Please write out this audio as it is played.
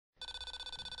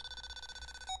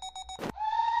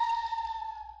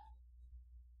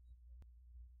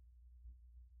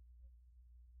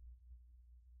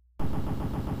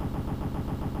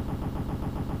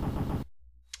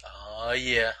Oh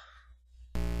yeah.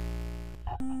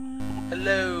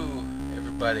 Hello,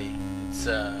 everybody. It's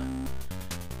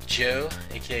Joe,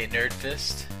 aka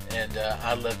NERDFIST, and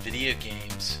I love video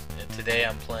games. And today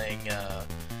I'm playing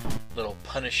little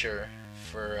Punisher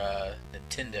for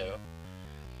Nintendo.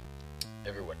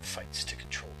 Everyone fights to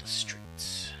control the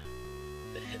streets.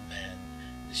 The hitman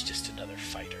is just another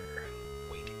fighter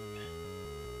waiting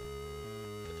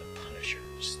for the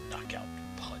Punisher's knockout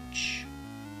punch.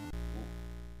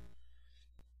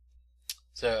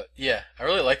 So yeah, I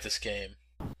really like this game.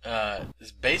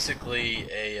 It's basically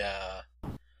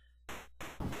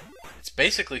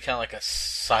kind of like a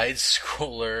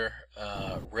side-scroller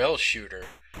rail shooter,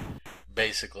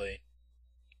 basically.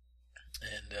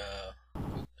 And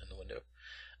in the window.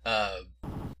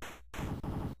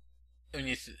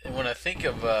 When I think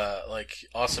of like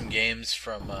awesome games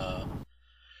from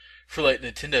for like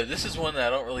Nintendo, this is one that I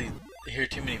don't really hear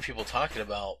too many people talking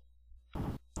about.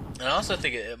 And I also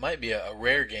think it might be a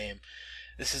rare game.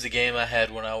 This is a game I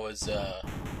had when I was a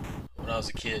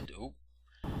kid. Little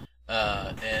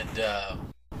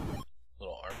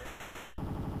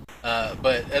armor.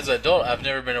 But as an adult, I've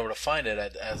never been able to find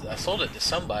it. I sold it to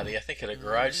somebody, I think at a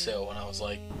garage sale when I was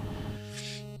like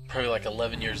probably like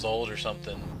 11 years old or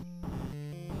something.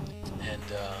 And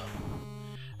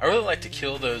I really like to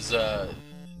kill those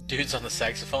dudes on the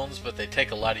saxophones, but they take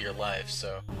a lot of your life,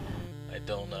 so I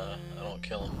don't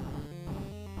kill them.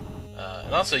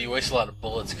 And also, you waste a lot of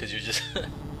bullets because you're just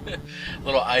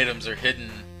little items are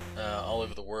hidden all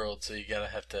over the world, so you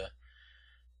have to,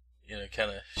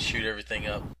 kind of shoot everything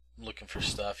up looking for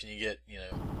stuff, and you get,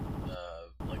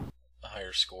 like a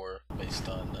higher score based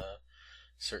on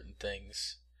certain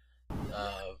things.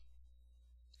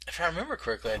 If I remember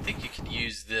correctly, I think you could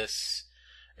use this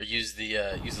or use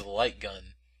the light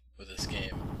gun with this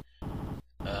game.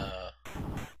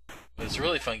 But it's a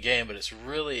really fun game, but it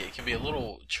can be a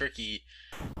little tricky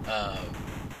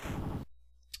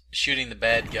shooting the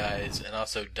bad guys and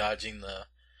also dodging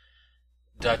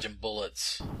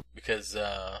bullets, because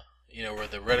where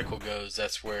the reticle goes,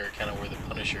 that's where the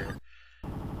Punisher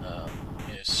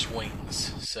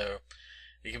swings. So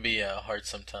it can be hard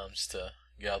sometimes to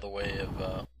get out of the way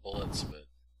of bullets, but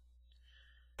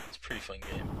it's a pretty fun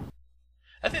game.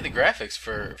 I think the graphics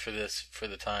for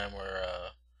the time were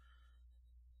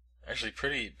actually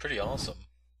pretty awesome.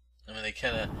 I mean, it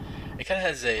kind of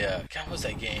has a God, what was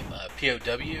that game?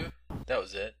 POW. That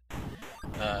was it.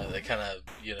 That kind of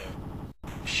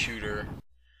shooter.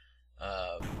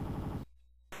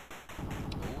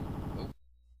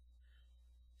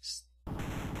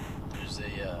 There's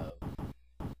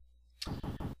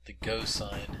the go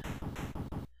sign.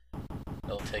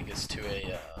 That'll take us to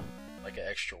a like an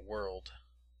extra world,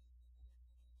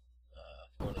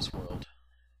 bonus world.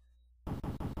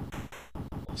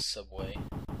 Subway.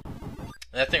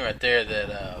 And that thing right there, that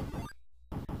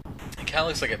it kind of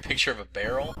looks like a picture of a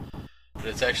barrel, but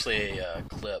it's actually a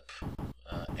clip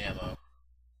ammo.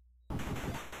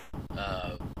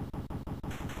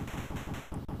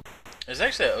 There's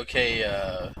actually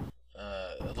a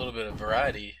little bit of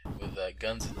variety with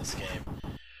guns in this game.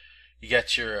 You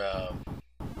got your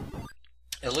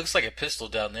it looks like a pistol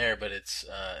down there, but it's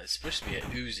supposed to be a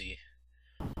Uzi.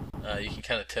 You can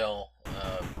kind of tell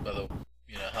by the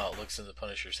how it looks in the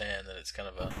Punisher's hand that it's kind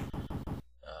of a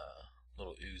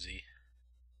little Uzi.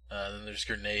 Then there's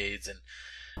grenades, and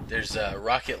there's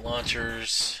rocket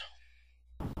launchers,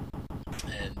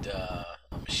 and a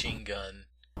machine gun,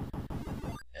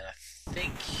 and I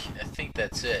think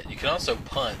that's it. You can also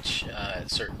punch at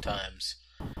certain times.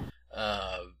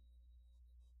 I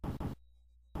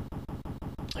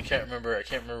can't remember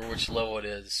which level it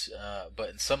is, but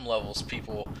in some levels,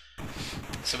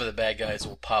 some of the bad guys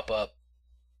will pop up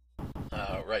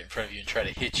right in front of you and try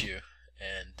to hit you,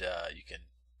 and you can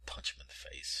punch them in the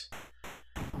face.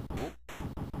 Oop.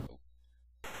 Oop.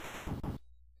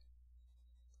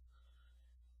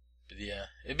 But yeah,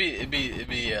 it'd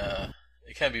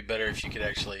kind of be better if you could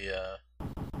actually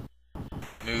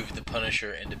move the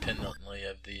Punisher independently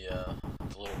of the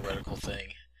little reticle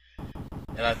thing.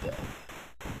 And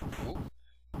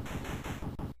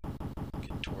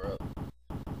get tore up.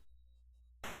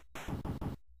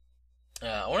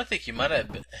 I want to think you might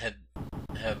have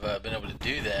been able to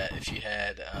do that if you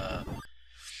had.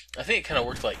 I think it kind of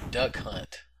worked like Duck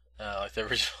Hunt, like the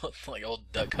original like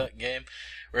old Duck Hunt game,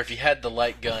 where if you had the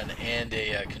light gun and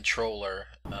a controller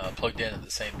plugged in at the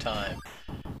same time,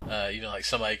 like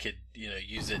somebody could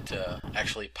use it to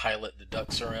actually pilot the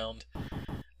ducks around.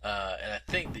 And I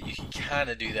think that you can kind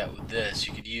of do that with this.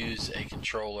 You could use a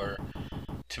controller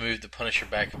to move the Punisher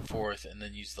back and forth, and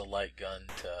then use the light gun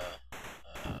to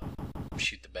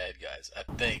shoot the bad guys. I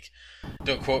think.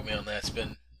 Don't quote me on that. It's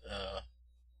been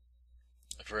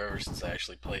forever since I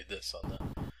actually played this on the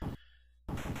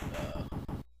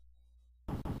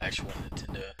actual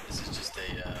Nintendo. This is just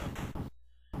a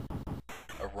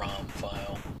ROM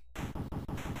file.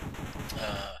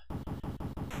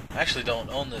 I actually don't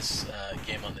own this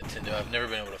game on Nintendo. I've never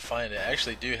been able to find it. I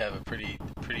actually do have a pretty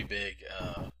big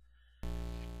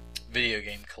video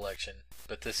game collection,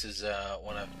 but this is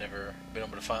one I've never been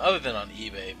able to find, other than on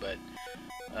eBay. But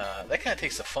that kind of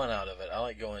takes the fun out of it. I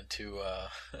like going to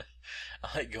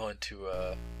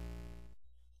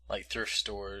like thrift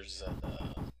stores, and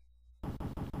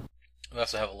we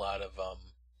also have a lot of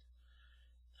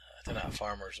they're not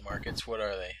farmers markets. What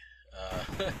are they?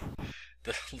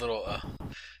 The little are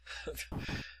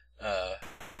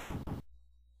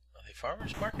they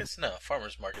farmers markets? No,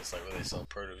 farmers markets like where they sell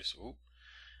produce. Ooh.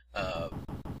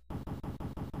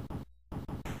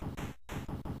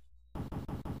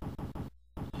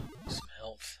 Some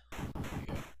health. There you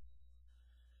go.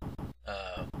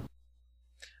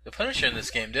 The Punisher in this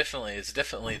game is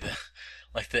definitely the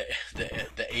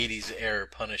the 80s era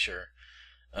Punisher.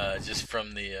 Just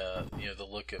from the the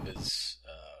look of his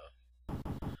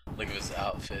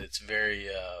outfit. It's very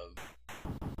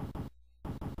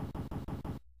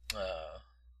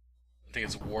I think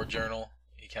it's War Journal.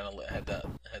 He kind of had that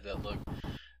look.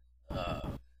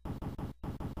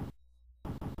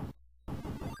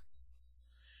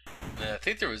 And I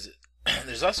think there's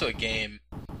also a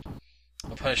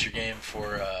Punisher game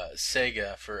for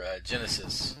Sega for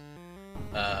Genesis.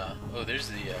 Oh, there's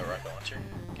the rocket launcher.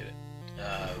 Get it.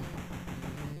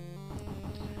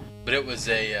 But it was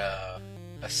a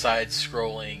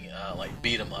side-scrolling like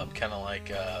beat 'em up, kind of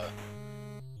like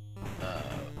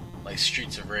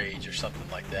Streets of Rage or something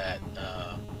like that.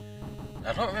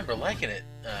 I don't remember liking it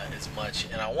as much,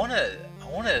 and I want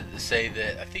to say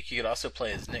that I think you could also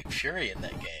play as Nick Fury in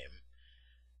that game.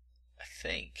 I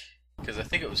think, because I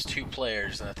think it was 2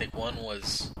 players, and I think one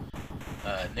was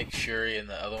Nick Fury and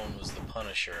the other one was the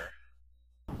Punisher.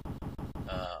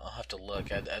 I'll have to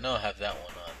look. I know I have that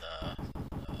one on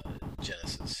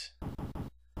Genesis.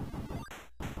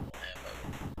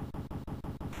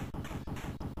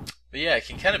 But yeah, it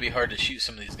can kind of be hard to shoot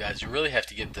some of these guys. You really have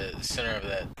to get the center of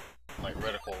that like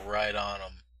reticle right on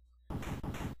them.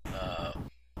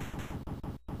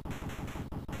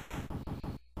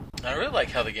 I really like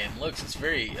how the game looks. It's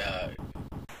very,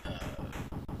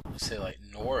 let's say like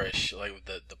noirish, like with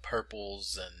the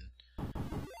purples and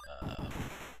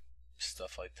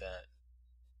stuff like that.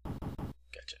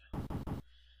 Gotcha.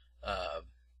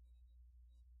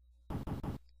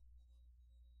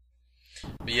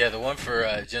 But yeah, the one for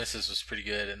Genesis was pretty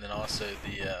good, and then also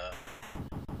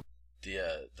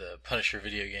the Punisher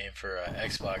video game for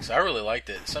Xbox. I really liked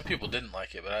it. Some people didn't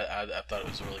like it, but I thought it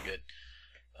was really good.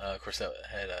 Of course, that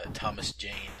had Thomas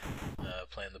Jane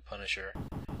playing the Punisher.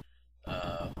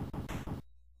 It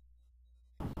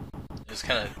was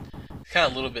kind of a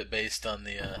little bit based on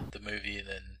the movie, and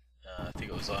then I think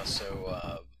it was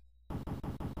also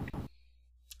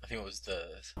I think it was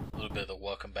a little bit of the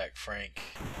Welcome Back Frank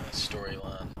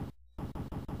storyline.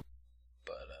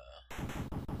 But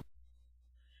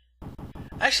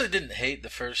I actually didn't hate the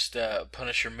first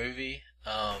Punisher movie.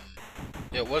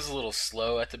 It was a little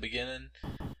slow at the beginning,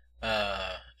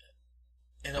 and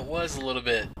it was a little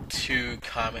bit too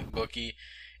comic booky,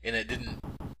 and it didn't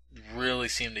really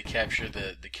seem to capture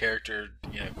the character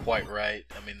quite right.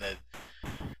 I mean,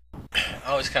 I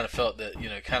always kind of felt that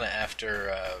kind of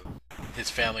after his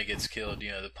family gets killed,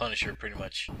 the Punisher pretty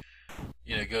much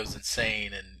goes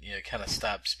insane and kind of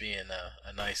stops being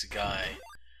a nice guy.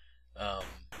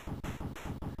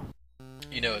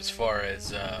 As far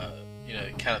as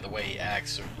kind of the way he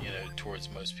acts, towards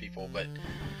most people. But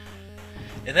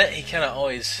in that, he kind of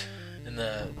always, in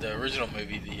the original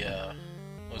movie,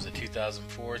 what was it,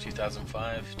 2004,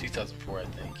 2005, 2004, I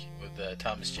think, with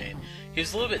Thomas Jane, he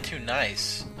was a little bit too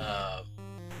nice.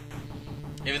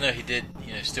 Even though he did,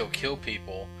 still kill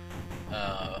people,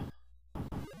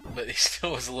 but he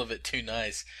still was a little bit too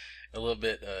nice, a little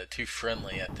bit too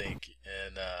friendly, I think.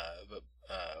 And but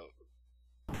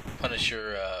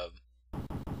Punisher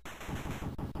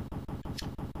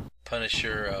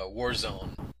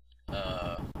Warzone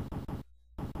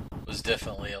was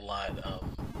definitely a lot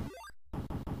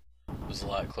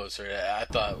closer. I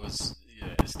thought it was,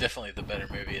 it's definitely the better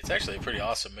movie. It's actually a pretty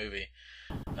awesome movie.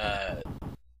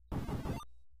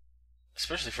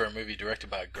 Especially for a movie directed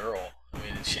by a girl. I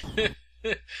mean,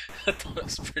 I thought it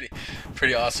was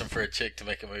pretty awesome for a chick to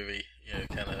make a movie,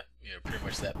 kind of, pretty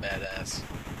much that badass.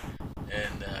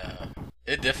 And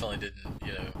it definitely didn't,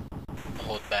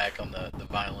 hold back on the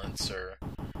violence or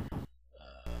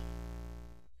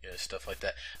stuff like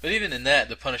that. But even in that,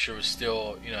 the Punisher was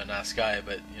still, a nice guy.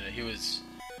 But he was.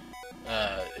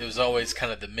 It was always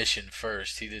kind of the mission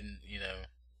first. He didn't,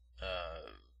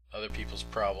 other people's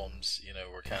problems,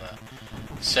 were kind of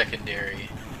secondary,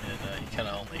 and he kind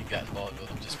of only got involved with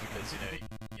them just because, he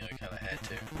kind of had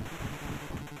to.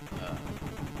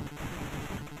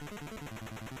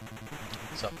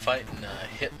 So I'm fighting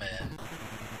Hitman.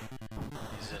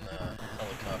 He's in a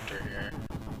helicopter here.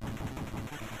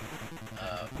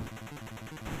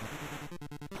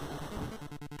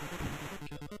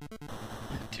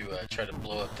 To try to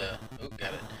blow up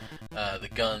the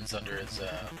guns under his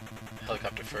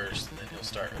helicopter first, and then he'll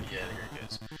start. Yeah, here he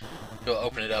goes. He'll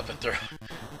open it up and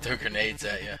throw grenades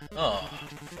at you. Oh,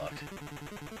 fuck!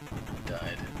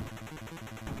 Died.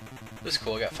 This is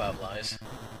cool. I got 5 lives.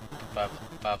 Five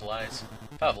lives.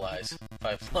 5 lives.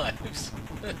 5 lives.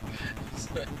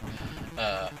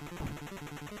 Oh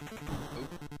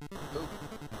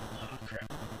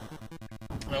crap!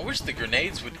 I wish the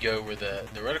grenades would go where the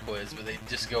reticle is, but they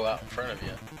just go out in front of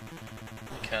you.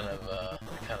 It kind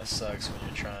of sucks when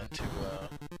you're trying to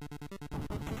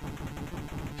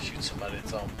shoot somebody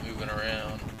that's all moving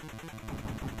around.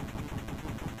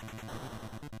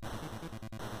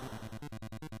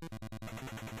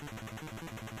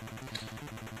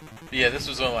 But yeah, this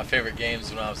was one of my favorite games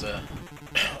when I was a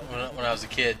when I was a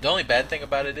kid. The only bad thing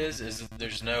about it is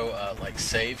there's no like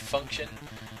save function.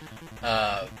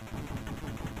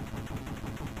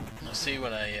 See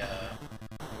when I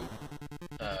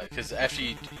because after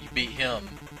you beat him,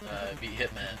 beat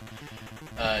Hitman,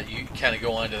 you kind of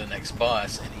go on to the next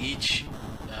boss, and each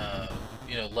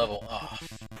level. Oh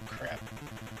crap!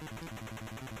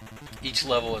 Each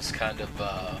level is kind of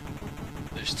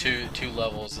there's two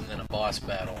levels and then a boss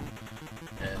battle,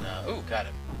 and oh, got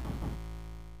him.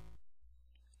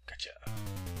 Gotcha.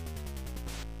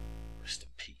 Rest in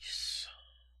peace.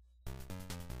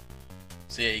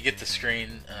 So yeah, you get the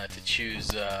screen to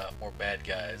choose more bad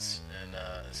guys, and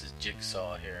this is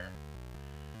Jigsaw here.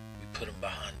 We put them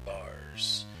behind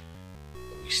bars,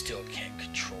 but we still can't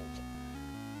control them.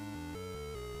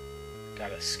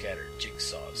 Gotta scatter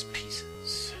Jigsaw's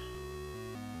pieces.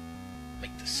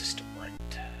 Make the system right.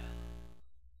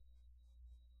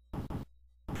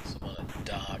 So I'm on a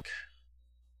dock.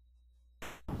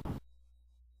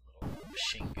 Little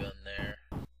machine gun there.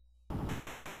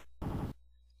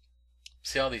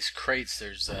 See all these crates,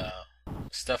 there's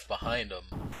stuff behind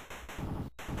them.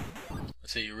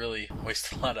 So you really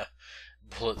waste a lot of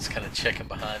bullets kind of checking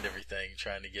behind everything,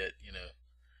 trying to get,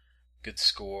 good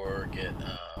score, get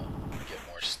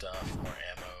more stuff, more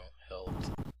ammo,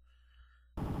 health.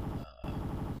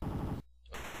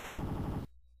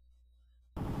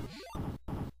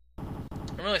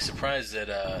 I'm really surprised that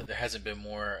there hasn't been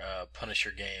more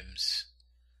Punisher games.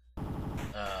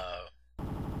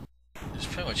 There's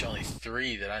pretty much only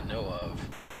 3 that I know of.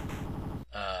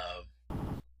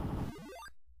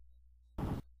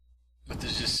 But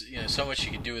there's just so much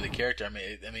you can do with the character. I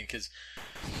mean, because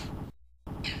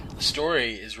the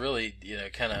story is really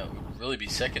kind of really be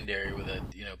secondary with a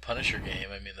Punisher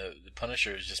game. I mean, the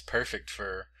Punisher is just perfect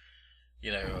for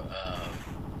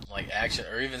like action,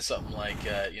 or even something like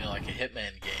like a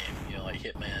Hitman game, like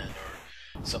Hitman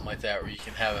or something like that, where you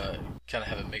can have a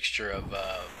mixture of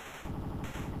a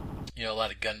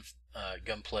lot of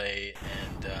gunplay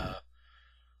and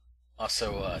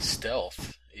also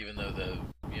stealth. Even though the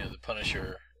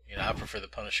Punisher, I prefer the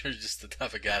Punisher, just the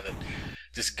type of guy that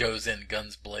just goes in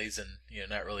guns blazing,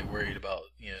 not really worried about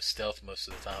stealth most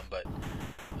of the time, but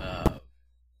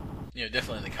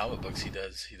definitely in the comic books he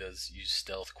does use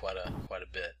stealth quite a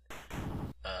bit.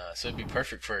 So it'd be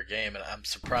perfect for a game, and I'm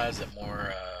surprised that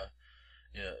more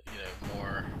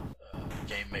more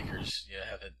game makers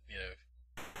haven't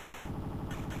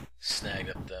snagged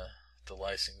up the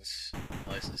license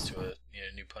to a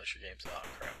new Punisher games. Oh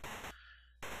crap!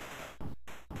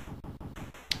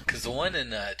 Because the one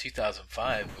in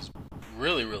 2005 was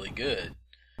really good.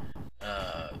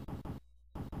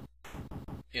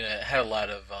 It had a lot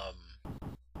of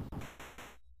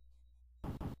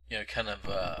kind of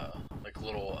like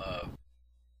little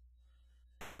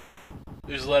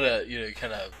there's a lot of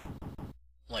kind of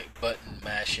like button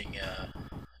mashing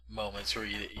moments where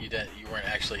you weren't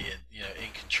actually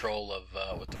in control of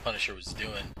what the Punisher was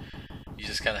doing. You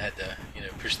just kind of had to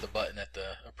push the button at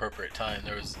the appropriate time.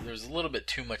 There was a little bit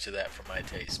too much of that for my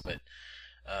taste, but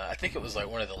I think it was like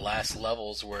one of the last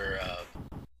levels where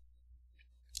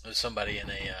there was somebody in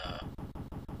a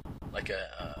like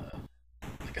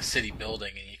a city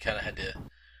building, and you kind of had to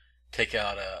take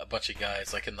out a bunch of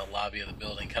guys like in the lobby of the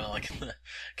building, kind of like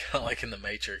in the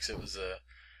Matrix. It was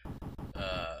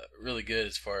really good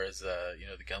as far as you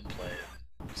know, the gunplay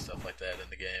and stuff like that in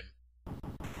the game.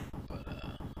 But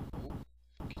ooh,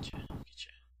 get you.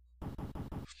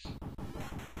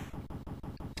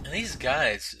 And these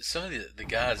guys, some of the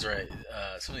guys, right?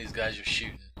 Some of these guys you're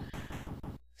shooting,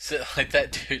 so like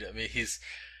that dude. I mean,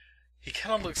 he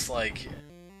kind of looks like,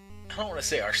 I don't want to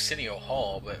say Arsenio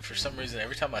Hall, but for some reason,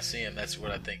 every time I see him, that's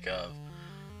what I think of.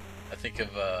 I think of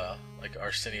like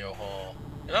Arsenio Hall,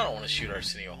 and I don't want to shoot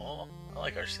Arsenio Hall. I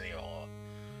like Arsenio Hall.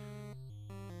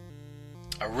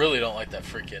 I really don't like that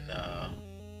freaking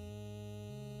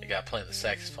the guy playing the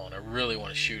saxophone. I really want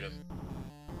to shoot him.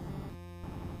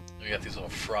 We got these little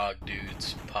frog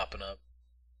dudes popping up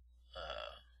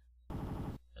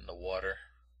in the water.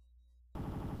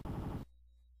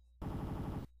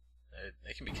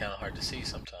 They can be kind of hard to see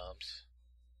sometimes.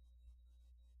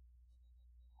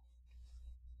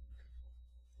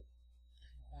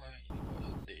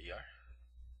 There you are.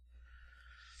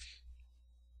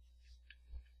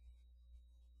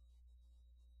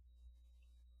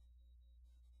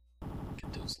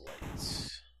 Get those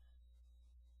lights.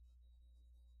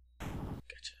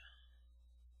 Gotcha.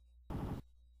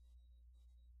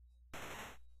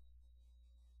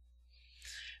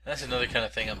 That's another kind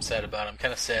of thing I'm sad about. I'm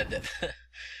kind of sad that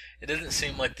it doesn't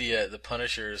seem like the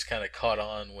Punisher is kind of caught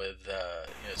on with you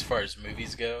know, as far as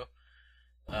movies go.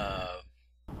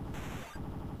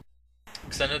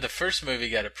 Because I know the first movie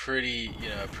got a pretty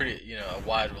a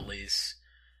wide release,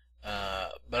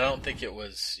 but I don't think it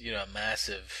was, you know, a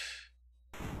massive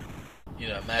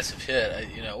hit.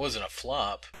 You know, it wasn't a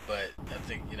flop, but I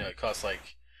think, you know, it cost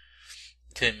like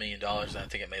 $10 million, and I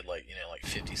think it made like, you know, like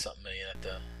 50 something million at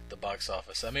the box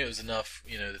office. I mean, it was enough,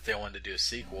 you know, that they wanted to do a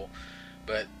sequel,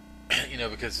 but you know,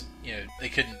 because, you know, they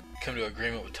couldn't come to an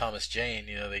agreement with Thomas Jane,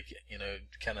 you know, they, you know,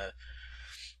 kind of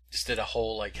just did a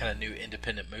whole like kind of new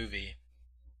independent movie,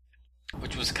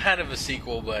 which was kind of a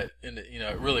sequel, but you know,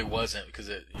 it really wasn't, because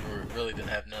it really didn't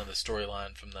have none of the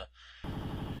storyline from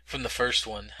the first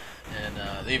one, and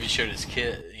they even showed his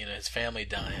kid, you know, his family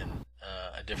dying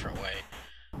a different way.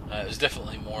 It was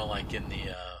definitely more like in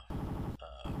the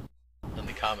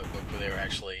comic book, where they were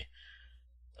actually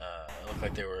it looked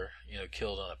like they were, you know,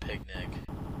 killed on a picnic.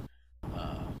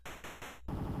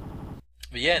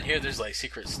 But yeah, and here there's like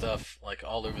secret stuff like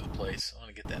all over the place. I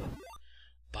want to get that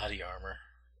body armor.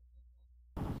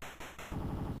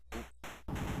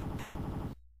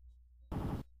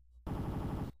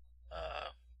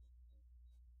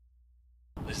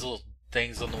 These little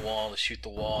things on the wall to shoot the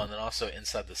wall, and then also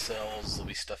inside the cells there'll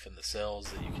be stuff in the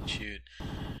cells that you can shoot.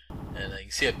 And you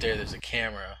can see up there's a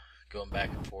camera going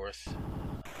back and forth.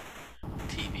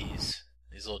 TVs,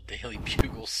 these little daily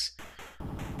bugles,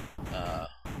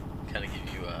 kind of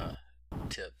give you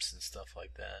tips and stuff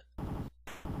like that.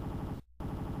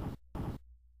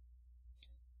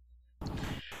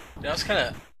 Now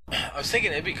I was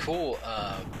thinking it'd be cool,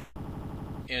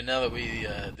 you know, now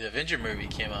that the Avenger movie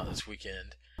came out this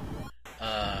weekend.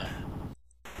 I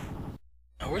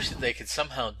wish that they could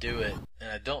somehow do it,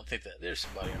 and I don't think that there's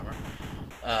some body armor.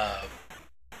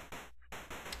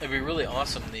 It'd be really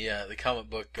awesome. The comic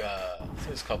book, I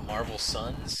think it's called Marvel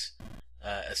Sons,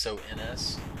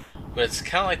 SONS, but it's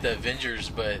kind of like the Avengers,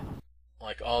 but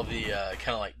like all the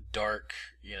kind of like dark,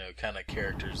 you know, kind of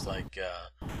characters like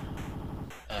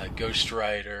Ghost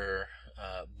Rider,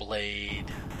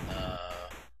 Blade,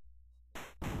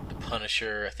 the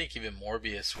Punisher. I think even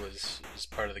Morbius was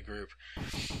part of the group.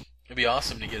 It'd be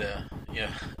awesome to get a, you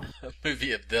know, a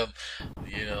movie of them,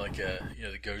 you know, like you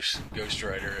know, the Ghost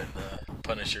Rider and the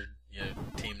Punisher, you know,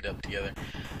 teamed up together.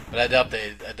 But I doubt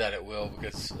it will,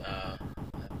 because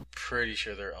I'm pretty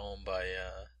sure they're owned by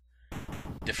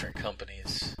different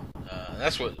companies. And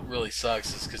that's what really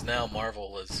sucks, is because now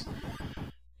Marvel is,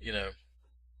 you know,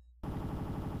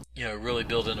 really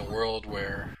building a world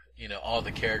where, you know, all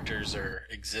the characters are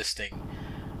existing,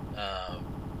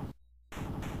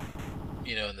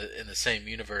 you know, in the same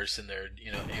universe, and they're,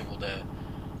 you know, able to,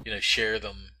 you know, share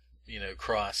them, you know,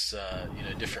 across, you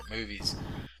know, different movies.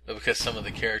 But because some of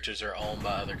the characters are owned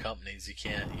by other companies, you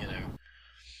can't, you know,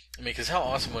 I mean, because how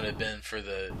awesome would it have been for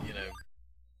the, you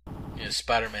know,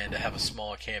 Spider-Man to have a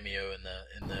small cameo in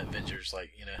the Avengers,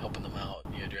 like, you know, helping them out,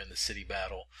 you know, during the city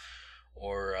battle,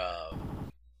 or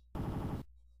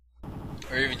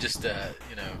even just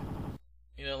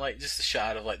you know, like just a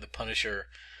shot of like the Punisher,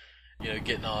 you know,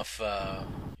 getting off a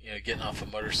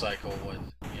motorcycle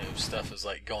when, you know, stuff is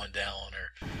like going down,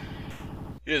 or,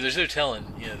 you know, there's no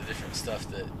telling, you know, the different stuff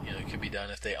that, you know, could be done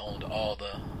if they owned all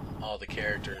the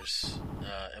characters.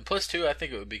 And plus too, I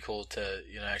think it would be cool to,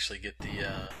 you know, actually get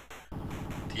to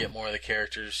get more of the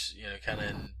characters, you know, kind of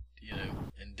in, you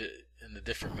know, in the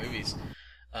different movies.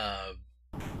 Uh,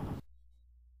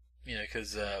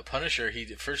 because Punisher, he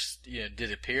first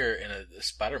did appear in a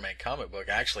Spider-Man comic book.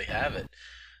 I actually have it,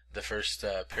 the first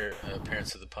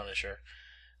appearance of the Punisher,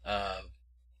 uh,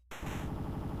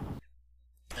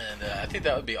 and I think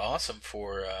that would be awesome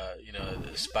for a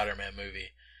Spider-Man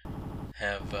movie.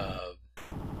 Have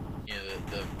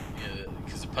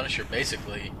because the Punisher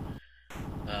basically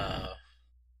uh,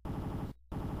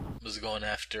 was going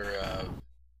after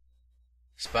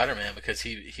Spider-Man because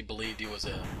he believed he was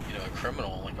a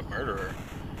criminal, like a murderer,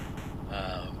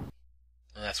 and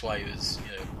that's why he was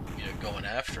going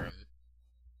after him.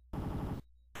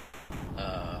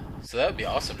 So that would be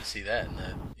awesome to see that in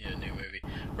the new movie,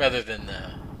 rather than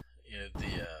the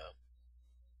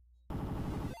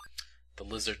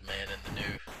Lizard Man in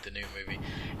the new movie.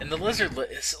 And the Lizard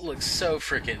looks so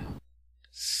freaking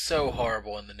so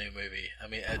horrible in the new movie. I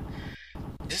mean,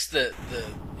 just the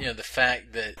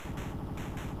fact that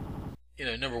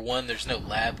number one, there's no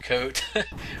lab coat,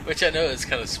 which I know is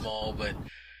kind of small, but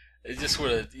it just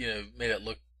would have made it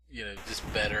look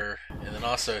just better. And then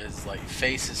also his like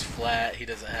face is flat. He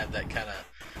doesn't have that kind of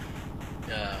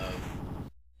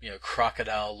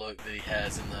crocodile look that he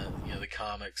has in the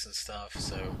comics and stuff.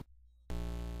 So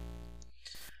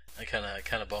I kind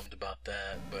of bummed about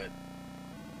that, but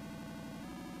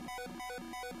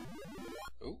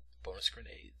oh, bonus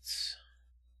grenades.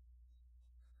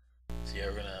 So yeah,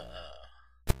 we're gonna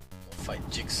we'll fight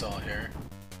Jigsaw here.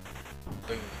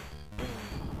 Boom, boom,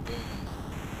 boom.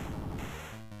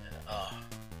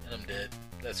 And I'm dead.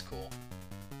 That's cool.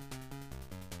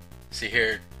 See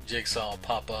here, Jigsaw will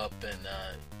pop up, and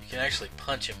you can actually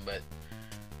punch him, but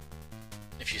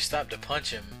if you stop to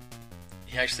punch him,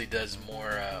 he actually does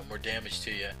more damage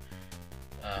to you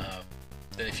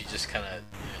than if you just kind of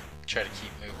try to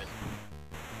keep moving.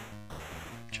 I'm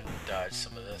trying to dodge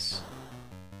some of this.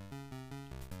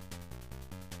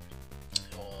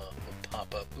 We'll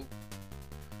pop up. Oop.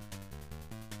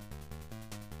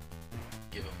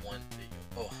 Give him one.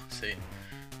 Oh, see.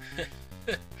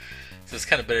 So it's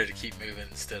kind of better to keep moving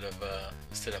instead of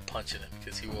punching him,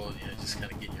 because he will just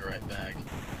kind of get you right back.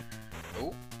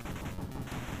 Oh.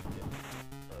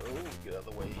 Oh, get out of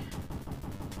the way.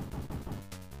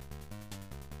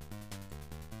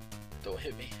 Don't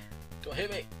hit me. Don't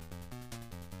hit me.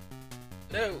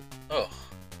 No. Oh.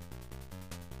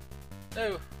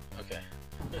 No. Okay.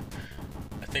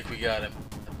 I think we got him.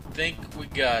 I think we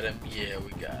got him. Yeah,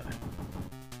 we got him.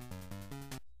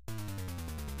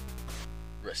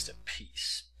 Rest in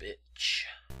peace, bitch.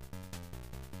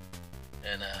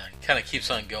 And kind of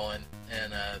keeps on going.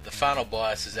 And the final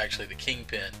boss is actually the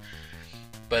Kingpin.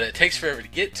 But it takes forever to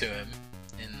get to him.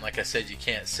 And like I said, you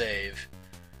can't save.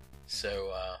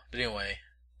 So, but anyway,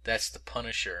 that's the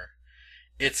Punisher.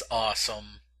 It's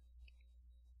awesome.